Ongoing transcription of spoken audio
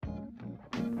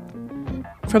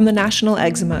From the National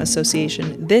Eczema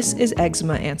Association, this is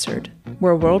Eczema Answered,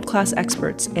 where world-class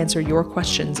experts answer your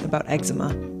questions about eczema.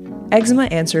 Eczema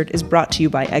Answered is brought to you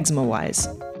by Eczema Wise.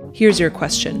 Here's your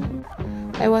question.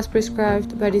 I was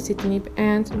prescribed baricitinib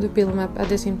and dupilumab at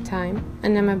the same time,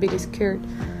 and I'm a bit scared.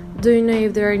 Do you know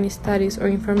if there are any studies or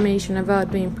information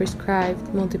about being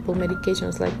prescribed multiple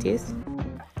medications like this?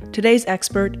 Today's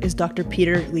expert is Dr.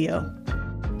 Peter Leo.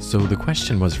 So the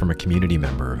question was from a community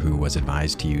member who was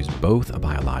advised to use both a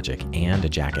biologic and a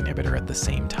JAK inhibitor at the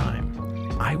same time.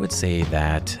 I would say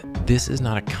that this is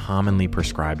not a commonly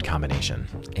prescribed combination,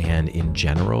 and in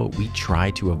general, we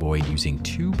try to avoid using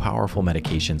two powerful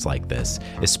medications like this,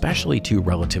 especially two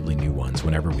relatively new ones,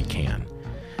 whenever we can.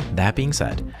 That being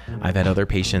said, I've had other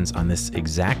patients on this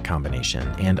exact combination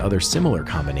and other similar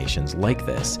combinations like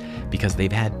this because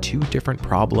they've had two different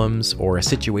problems or a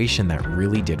situation that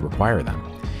really did require them.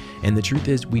 And the truth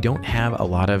is, we don't have a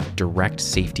lot of direct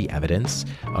safety evidence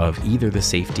of either the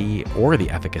safety or the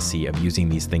efficacy of using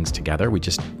these things together. We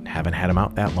just haven't had them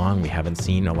out that long. We haven't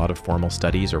seen a lot of formal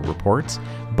studies or reports,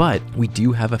 but we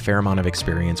do have a fair amount of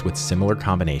experience with similar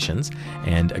combinations.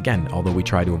 And again, although we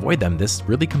try to avoid them, this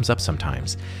really comes up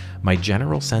sometimes. My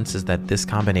general sense is that this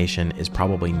combination is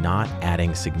probably not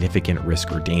adding significant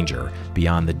risk or danger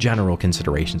beyond the general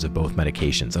considerations of both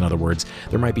medications. In other words,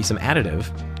 there might be some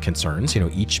additive concerns.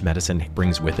 Each medicine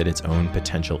brings with it its own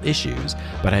potential issues,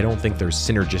 but I don't think there's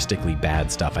synergistically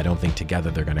bad stuff. I don't think together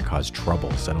they're going to cause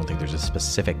trouble. So I don't think there's a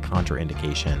specific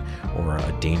contraindication or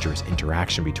a dangerous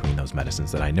interaction between those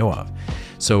medicines that I know of.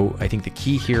 So I think the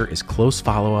key here is close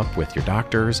follow-up with your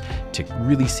doctors to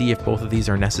really see if both of these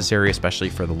are necessary, especially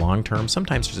for the long term.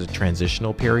 Sometimes there's a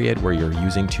transitional period where you're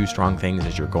using two strong things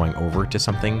as you're going over to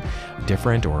something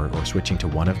different or switching to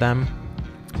one of them.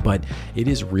 But it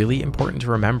is really important to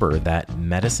remember that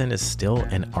medicine is still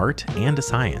an art and a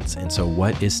science. And so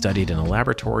what is studied in a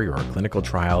laboratory or a clinical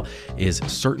trial is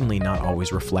certainly not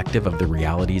always reflective of the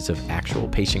realities of actual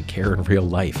patient care in real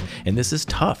life. And this is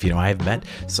tough. I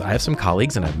have some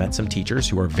colleagues and I've met some teachers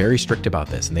who are very strict about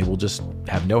this, and they will just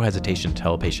have no hesitation to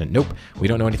tell a patient, nope, we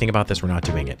don't know anything about this. We're not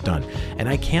doing it. Done. And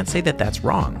I can't say that that's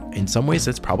wrong. In some ways,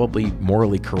 that's probably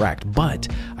morally correct. But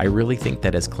I really think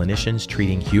that as clinicians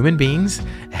treating human beings,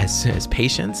 as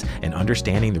patients, and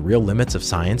understanding the real limits of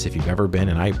science, if you've ever been,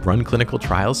 and I run clinical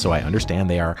trials, so I understand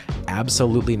they are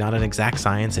absolutely not an exact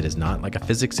science. It is not like a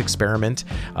physics experiment.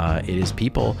 It is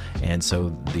people. And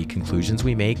so the conclusions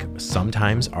we make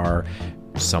sometimes are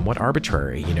somewhat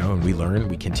arbitrary, and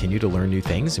we continue to learn new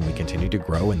things, and we continue to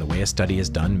grow, and the way a study is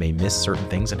done may miss certain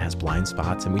things and has blind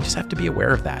spots, and we just have to be aware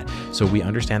of that. So we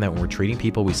understand that when we're treating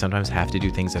people, we sometimes have to do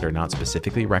things that are not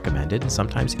specifically recommended and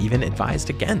sometimes even advised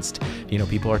against.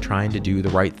 People are trying to do the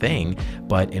right thing,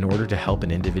 but in order to help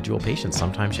an individual patient,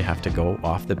 sometimes you have to go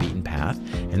off the beaten path.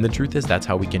 And the truth is, that's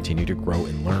how we continue to grow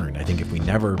and learn. I think if we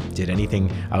never did anything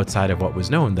outside of what was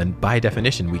known, then by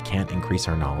definition, we can't increase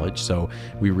our knowledge. So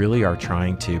we really are trying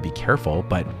to be careful,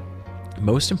 but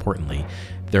most importantly,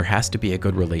 there has to be a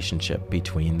good relationship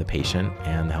between the patient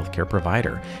and the healthcare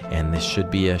provider, and this should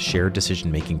be a shared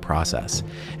decision-making process.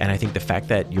 And I think the fact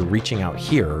that you're reaching out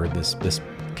here, this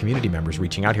community members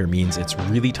reaching out here, means it's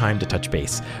really time to touch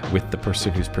base with the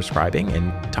person who's prescribing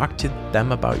and talk to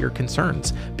them about your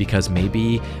concerns, because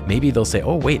maybe they'll say,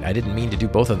 oh wait, I didn't mean to do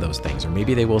both of those things. Or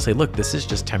maybe they will say, look, this is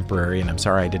just temporary and I'm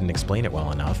sorry I didn't explain it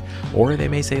well enough. Or they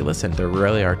may say, listen, there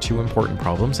really are two important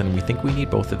problems and we think we need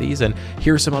both of these, and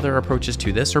here's some other approaches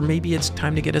to this, or maybe it's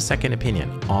time to get a second opinion.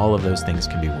 All of those things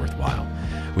can be worthwhile.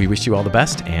 We wish you all the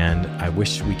best, and I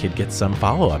wish we could get some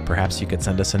follow-up. Perhaps you could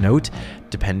send us a note,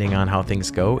 depending on how things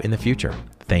go in the future.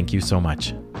 Thank you so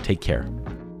much. Take care.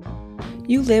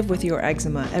 You live with your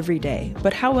eczema every day,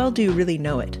 but how well do you really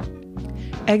know it?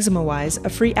 Eczema Wise, a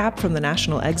free app from the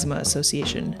National Eczema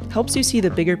Association, helps you see the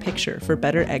bigger picture for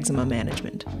better eczema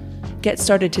management. Get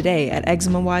started today at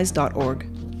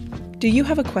eczemawise.org. Do you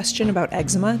have a question about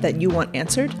eczema that you want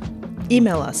answered?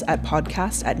 Email us at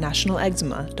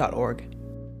podcast@nationaleczema.org.